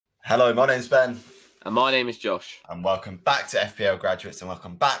Hello, my name's Ben. And my name is Josh. And welcome back to FPL Graduates and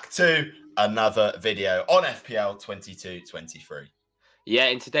welcome back to another video on FPL 22-23. Yeah,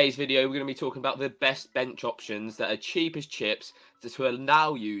 in today's video, we're going to be talking about the best bench options that are cheap as chips to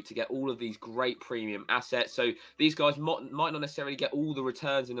allow you to get all of these great premium assets. So these guys might not necessarily get all the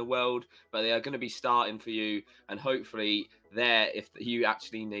returns in the world, but they are going to be starting for you and hopefully there if you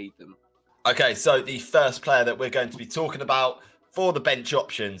actually need them. Okay, so the first player that we're going to be talking about for the bench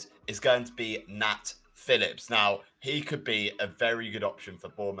options is going to be Nat Phillips. Now, he could be a very good option for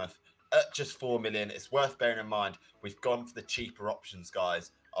Bournemouth at just 4 million. It's worth bearing in mind we've gone for the cheaper options,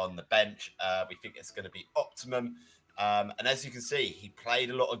 guys, on the bench. We think it's going to be optimum. And as you can see, he played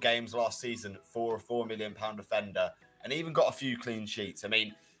a lot of games last season for a £4 million defender and even got a few clean sheets. I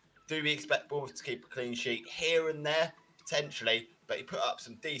mean, do we expect Bournemouth to keep a clean sheet here and there? Potentially, but he put up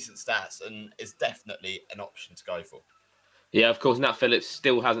some decent stats and is definitely an option to go for. Yeah, of course, Nat Phillips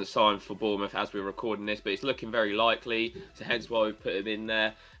still hasn't signed for Bournemouth as we're recording this, but it's looking very likely, so hence why we've put him in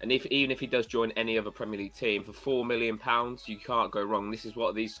there. And even if he does join any other Premier League team for £4 million, you can't go wrong. This is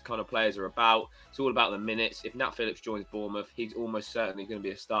what these kind of players are about. It's all about the minutes. If Nat Phillips joins Bournemouth, he's almost certainly going to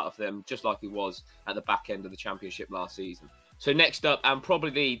be a starter for them, just like he was at the back end of the Championship last season. So next up, and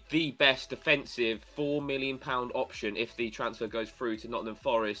probably the best defensive £4 million option if the transfer goes through to Nottingham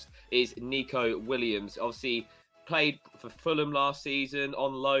Forest, is Neco Williams. Obviously, played for Fulham last season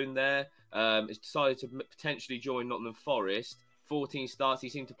on loan there. Has decided to potentially join Nottingham Forest. 14 starts. He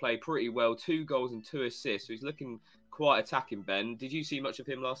seemed to play pretty well. 2 goals and 2 assists. So he's looking quite attacking, Ben. Did you see much of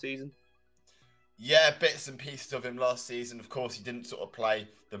him last season? Yeah, bits and pieces of him last season. Of course, he didn't sort of play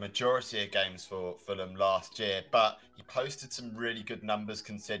the majority of games for Fulham last year, but he posted some really good numbers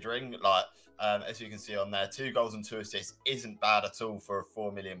considering. Like, as you can see on there, 2 goals and 2 assists isn't bad at all for a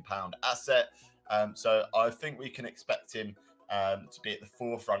 £4 million asset. So I think we can expect him to be at the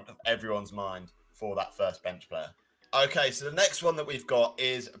forefront of everyone's mind for that first bench player. Okay, so the next one that we've got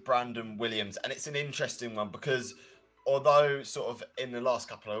is Brandon Williams, and it's an interesting one because although sort of in the last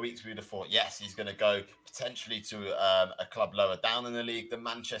couple of weeks we would have thought, yes, he's going to go potentially to a club lower down in the league than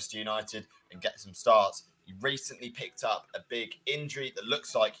Manchester United and get some starts, he recently picked up a big injury that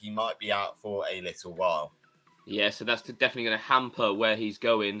looks like he might be out for a little while. Yeah, so that's definitely going to hamper where he's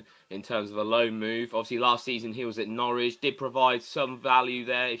going in terms of a loan move. Obviously, last season he was at Norwich, did provide some value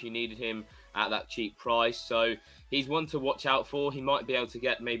there if you needed him at that cheap price. So he's one to watch out for. He might be able to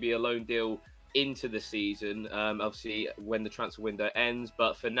get maybe a loan deal into the season, obviously when the transfer window ends.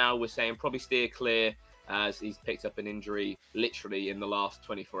 But for now, we're saying probably steer clear as he's picked up an injury literally in the last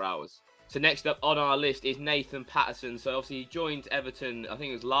 24 hours. So next up on our list is Nathan Patterson. So obviously he joined Everton, I think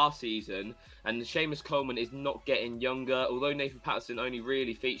it was last season, and Seamus Coleman is not getting younger. Although Nathan Patterson only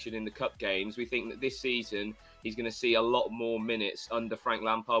really featured in the cup games, we think that this season he's going to see a lot more minutes under Frank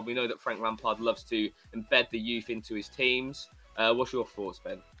Lampard. We know that Frank Lampard loves to embed the youth into his teams. What's your thoughts,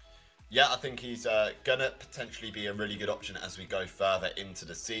 Ben? Yeah, I think he's going to potentially be a really good option as we go further into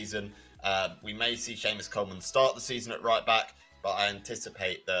the season. We may see Seamus Coleman start the season at right back, but I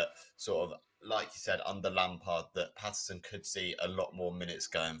anticipate that sort of, like you said, under Lampard, that Patterson could see a lot more minutes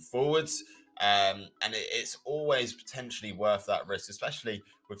going forwards. And it's always potentially worth that risk, especially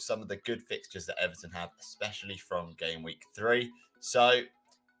with some of the good fixtures that Everton have, especially from game week 3. So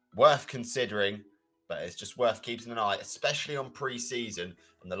worth considering, but it's just worth keeping an eye, especially on pre-season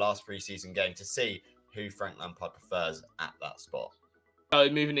and the last pre-season game to see who Frank Lampard prefers at that spot. So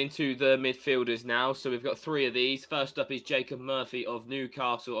moving into the midfielders now. So we've got 3 of these. First up is Jacob Murphy of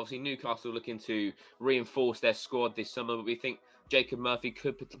Newcastle. Obviously, Newcastle looking to reinforce their squad this summer, but we think Jacob Murphy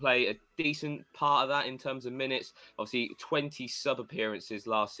could play a decent part of that in terms of minutes. Obviously, 20 sub-appearances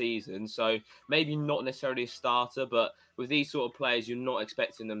last season, so maybe not necessarily a starter, but with these sort of players, you're not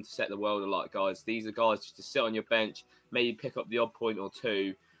expecting them to set the world alight, guys. These are guys just to sit on your bench, maybe pick up the odd point or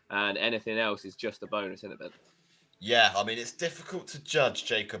 2, and anything else is just a bonus, isn't it, Ben? Yeah, I mean, it's difficult to judge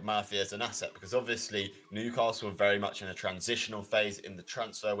Jacob Murphy as an asset because obviously Newcastle are very much in a transitional phase in the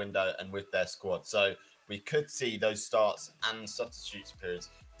transfer window and with their squad. So we could see those starts and substitutes periods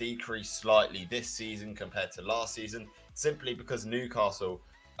decrease slightly this season compared to last season, simply because Newcastle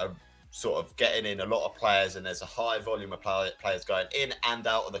are sort of getting in a lot of players and there's a high volume of players going in and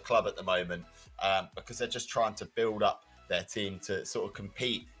out of the club at the moment because they're just trying to build up their team to sort of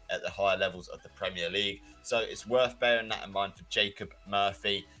compete at the higher levels of the Premier League. So it's worth bearing that in mind for Jacob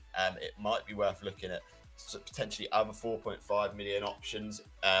Murphy. It might be worth looking at potentially other 4.5 million options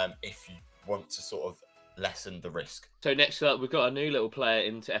if you want to sort of lessen the risk. So next up, we've got a new little player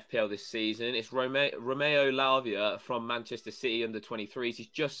into FPL this season. It's Romeo Lavia from Manchester City under 23s. He's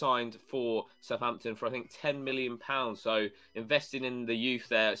just signed for Southampton for, I think, £10 million. So investing in the youth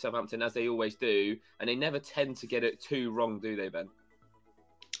there at Southampton, as they always do. And they never tend to get it too wrong, do they, Ben?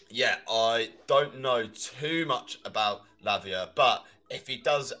 Yeah, I don't know too much about Lavia, but if he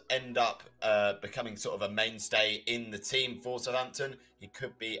does end up becoming sort of a mainstay in the team for Southampton, he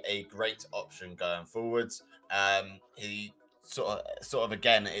could be a great option going forwards. He sort of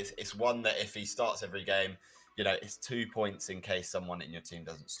again, it's one that if he starts every game, you know, it's 2 points in case someone in your team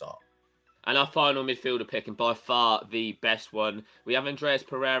doesn't start. And our final midfielder pick, and by far the best one, we have Andreas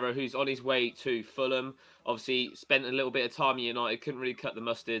Pereira, who's on his way to Fulham. Obviously, spent a little bit of time at United, couldn't really cut the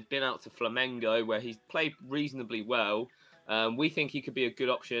mustard. Been out to Flamengo, where he's played reasonably well. We think he could be a good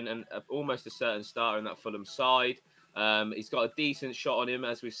option and almost a certain starter in that Fulham side. He's got a decent shot on him,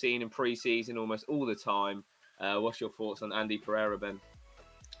 as we've seen in pre-season almost all the time. What's your thoughts on Andy Pereira, Ben?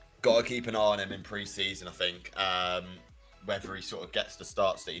 Got to keep an eye on him in pre-season, I think, whether he sort of gets the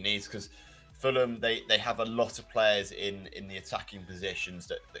starts that he needs, because Fulham, they have a lot of players in the attacking positions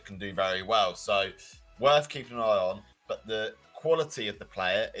that can do very well. So worth keeping an eye on. But the quality of the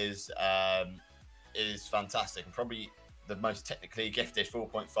player is fantastic and probably the most technically gifted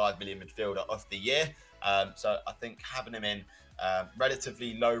 4.5 million midfielder of the year. So I think having him in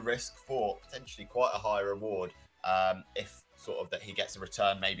relatively low risk for potentially quite a high reward if sort of that he gets a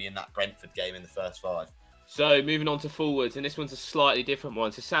return maybe in that Brentford game in the first 5. So moving on to forwards, and this one's a slightly different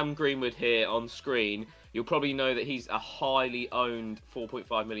one. So Sam Greenwood here on screen, you'll probably know that he's a highly owned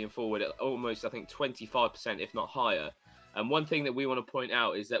 4.5 million forward at almost, I think, 25%, if not higher. And one thing that we want to point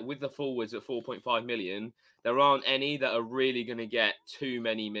out is that with the forwards at 4.5 million, there aren't any that are really going to get too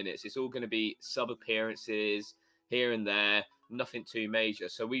many minutes. It's all going to be sub-appearances here and there, nothing too major.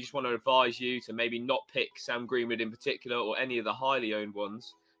 So we just want to advise you to maybe not pick Sam Greenwood in particular or any of the highly owned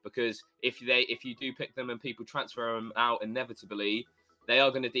ones, because if you do pick them and people transfer them out inevitably, they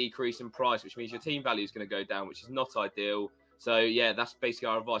are going to decrease in price, which means your team value is going to go down, which is not ideal. So yeah, that's basically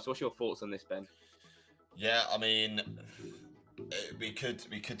our advice. What's your thoughts on this, Ben? Yeah, I mean, we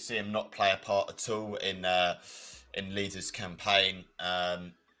could see him not play a part at all in Leeds' campaign.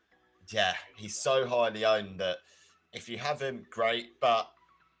 Yeah, he's so highly owned that if you have him, great, but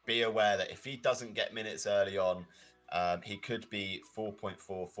be aware that if he doesn't get minutes early on, he could be 4.4,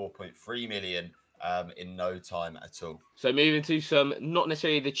 4.3 million in no time at all. So moving to some, not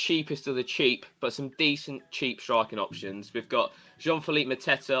necessarily the cheapest of the cheap, but some decent cheap striking options. We've got Jean-Philippe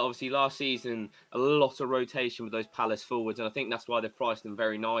Mateta. Obviously, last season, a lot of rotation with those Palace forwards, and I think that's why they've priced them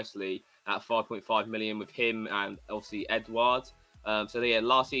very nicely at 5.5 million with him and obviously Edouard. So yeah,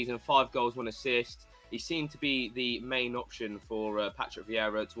 last season, 5 goals, 1 assist. He seemed to be the main option for Patrick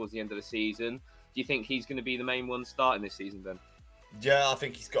Vieira towards the end of the season. Do you think he's going to be the main one starting this season, then? Yeah, I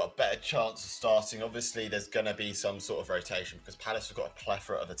think he's got a better chance of starting. Obviously, there's going to be some sort of rotation because Palace have got a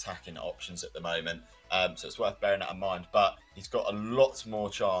plethora of attacking options at the moment. So it's worth bearing that in mind. But he's got a lot more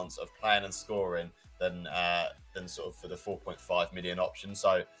chance of playing and scoring than sort of for the 4.5 million option.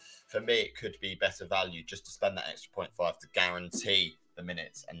 So for me, it could be better value just to spend that extra 0.5 to guarantee the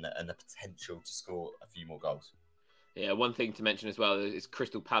minutes and the potential to score a few more goals. Yeah, one thing to mention as well is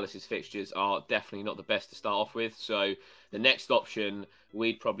Crystal Palace's fixtures are definitely not the best to start off with. So the next option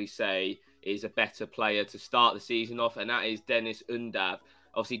we'd probably say is a better player to start the season off, and that is Deniz Undav.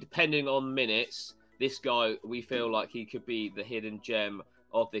 Obviously, depending on minutes, this guy, we feel like he could be the hidden gem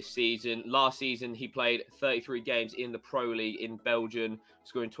of this season. Last season, he played 33 games in the Pro League in Belgium,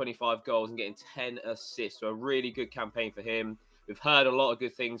 scoring 25 goals and getting 10 assists. So a really good campaign for him. We've heard a lot of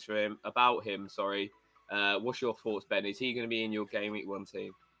good things about him. What's your thoughts, Ben? Is he going to be in your Game Week 1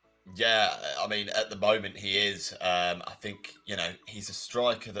 team? Yeah, I mean, at the moment he is. I think, he's a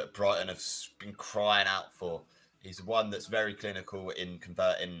striker that Brighton have been crying out for. He's one that's very clinical in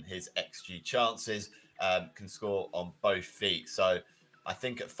converting his XG chances, can score on both feet. So I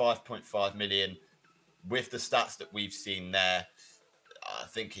think at 5.5 million, with the stats that we've seen there, I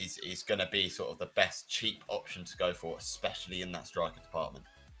think he's going to be sort of the best cheap option to go for, especially in that striker department.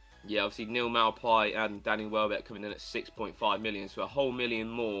 Yeah, obviously Neil Maupay and Danny Welbeck coming in at 6.5 million, so a whole million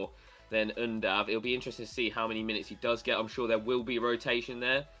more than Undav. It'll be interesting to see how many minutes he does get. I'm sure there will be rotation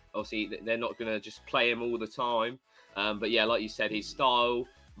there. Obviously, they're not going to just play him all the time. But yeah, like you said, his style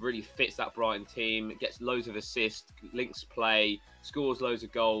really fits that Brighton team. Gets loads of assists, links play, scores loads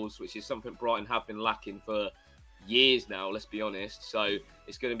of goals, which is something Brighton have been lacking for years now, let's be honest. So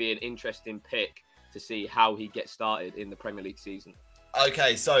it's going to be an interesting pick to see how he gets started in the Premier League season.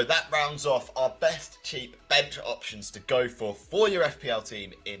 Okay, so that rounds off our best cheap bench options to go for your FPL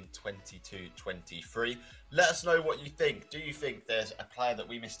team in 22-23. Let us know what you think. Do you think there's a player that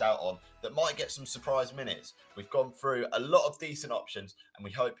we missed out on that might get some surprise minutes? We've gone through a lot of decent options and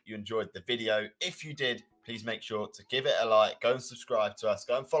we hope you enjoyed the video. If you did, please make sure to give it a like, go and subscribe to us,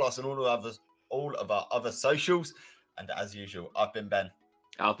 go and follow us on all of our other socials. And as usual, I've been Ben.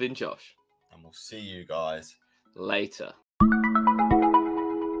 I've been Josh. And we'll see you guys later.